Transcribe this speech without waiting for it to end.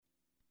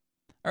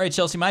All right,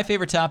 Chelsea, my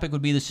favorite topic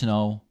would be the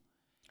snow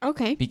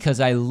Okay. because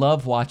I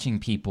love watching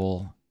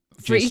people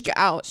Freak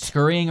out.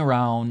 scurrying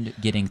around,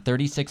 getting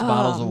 36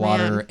 bottles of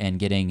water and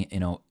getting,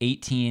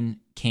 18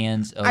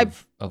 cans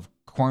of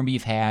corned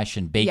beef hash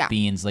and baked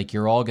beans. Like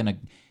you're all going to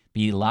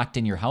be locked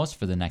in your house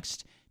for the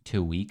next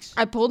 2 weeks.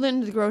 I pulled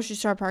into the grocery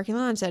store parking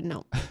lot and said,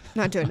 no,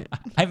 not doing it.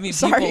 I mean,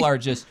 people are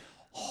just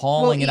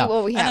hauling it up.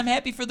 And I'm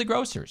happy for the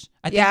grocers.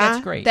 I think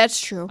that's great. That's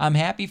true. I'm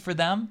happy for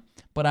them.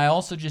 But I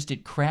also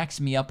it cracks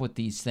me up with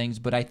these things.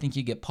 But I think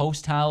you get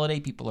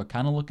post-holiday, people are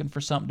kind of looking for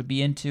something to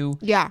be into.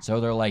 Yeah. So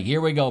they're like, here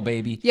we go,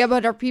 baby. Yeah,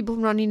 but are people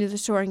running to the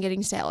store and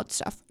getting salad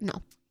stuff? No.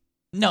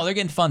 No, they're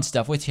getting fun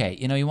stuff. Which, hey,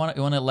 you want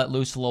to let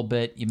loose a little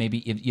bit.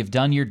 You've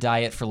done your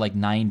diet for like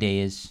 9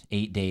 days,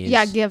 8 days.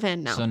 Yeah, give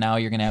in now. So now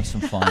you're gonna have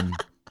some fun.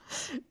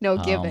 No,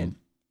 give in.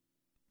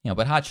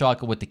 But hot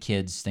chocolate with the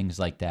kids, things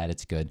like that,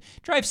 it's good.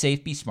 Drive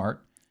safe, be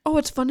smart. Oh,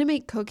 it's fun to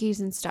make cookies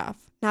and stuff.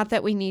 Not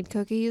that we need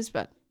cookies,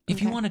 but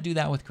if you want to do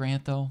that with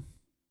Grant, though,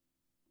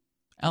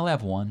 I'll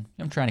have one.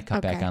 I'm trying to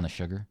cut back on the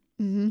sugar.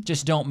 Mm-hmm.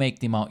 Just don't make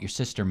the amount your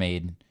sister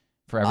made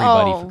for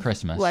everybody for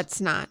Christmas.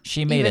 Let's not.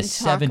 She made a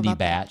 70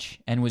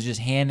 batch and was just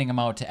handing them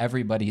out to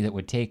everybody that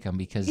would take them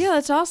because... Yeah,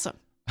 that's awesome.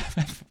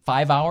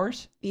 5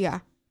 hours?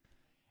 Yeah.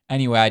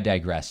 Anyway, I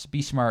digress.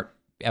 Be smart.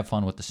 Have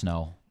fun with the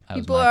snow.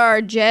 People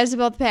are jazzed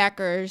about the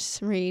Packers.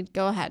 Reed,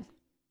 go ahead.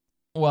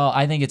 Well,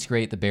 I think it's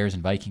great the Bears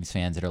and Vikings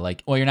fans that are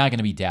like, well, you're not going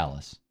to beat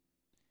Dallas.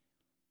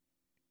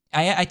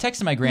 I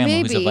texted my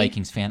grandma, who's a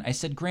Vikings fan. I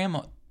said,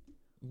 Grandma,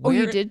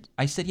 you did?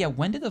 I said, yeah,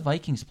 when did the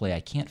Vikings play? I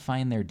can't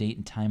find their date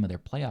and time of their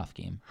playoff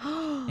game.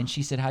 And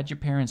she said, how'd your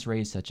parents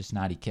raise such a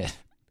snotty kid?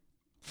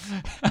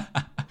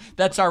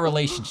 That's our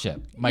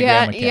relationship. My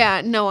grandma.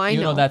 Yeah, no, I know.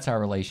 You know that's our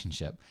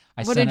relationship.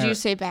 What did you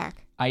say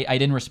back? I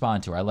didn't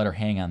respond to her. I let her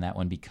hang on that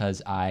one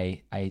because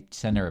I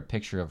sent her a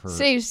picture of her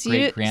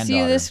great-granddaughter. See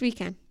you this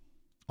weekend.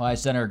 Well, I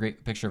sent her a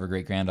picture of her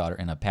great-granddaughter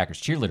in a Packers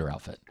cheerleader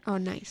outfit. Oh,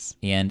 nice.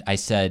 And I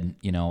said,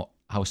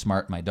 how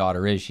smart my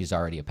daughter is. She's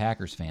already a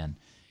Packers fan.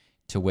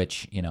 To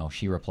which,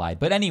 she replied.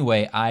 But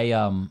anyway,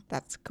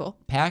 that's cool.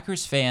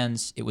 Packers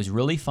fans, it was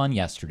really fun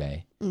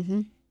yesterday.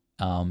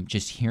 Mm-hmm.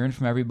 Just hearing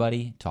from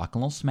everybody,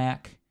 talking a little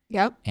smack.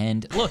 Yep.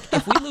 And look,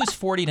 if we lose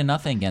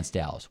 40-0 against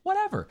Dallas,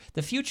 whatever.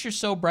 The future's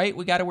so bright,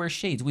 we got to wear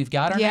shades. We've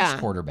got our next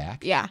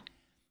quarterback. Yeah.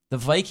 The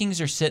Vikings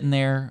are sitting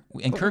there,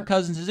 and Kirk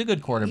Cousins is a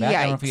good quarterback. Yikes.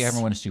 I don't know if he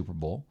ever won a Super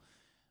Bowl.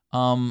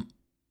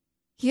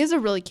 He has a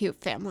really cute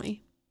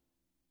family.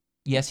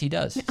 Yes, he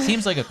does.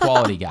 Seems like a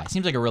quality guy.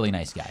 Seems like a really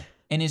nice guy.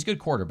 And he's a good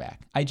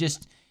quarterback.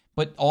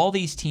 But all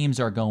these teams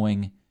are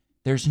going,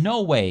 there's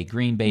no way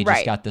Green Bay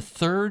just got the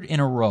third in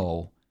a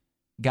row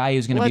guy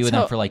who's going to be with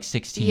them for like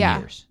 16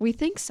 years. We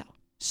think so.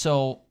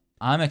 So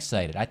I'm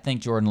excited. I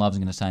think Jordan Love's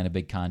going to sign a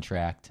big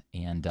contract.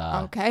 And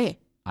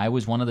I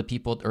was one of the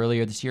people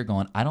earlier this year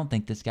going, I don't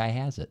think this guy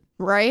has it.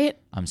 Right?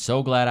 I'm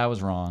so glad I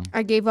was wrong.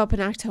 I gave up in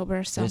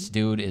October. So this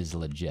dude is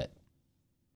legit.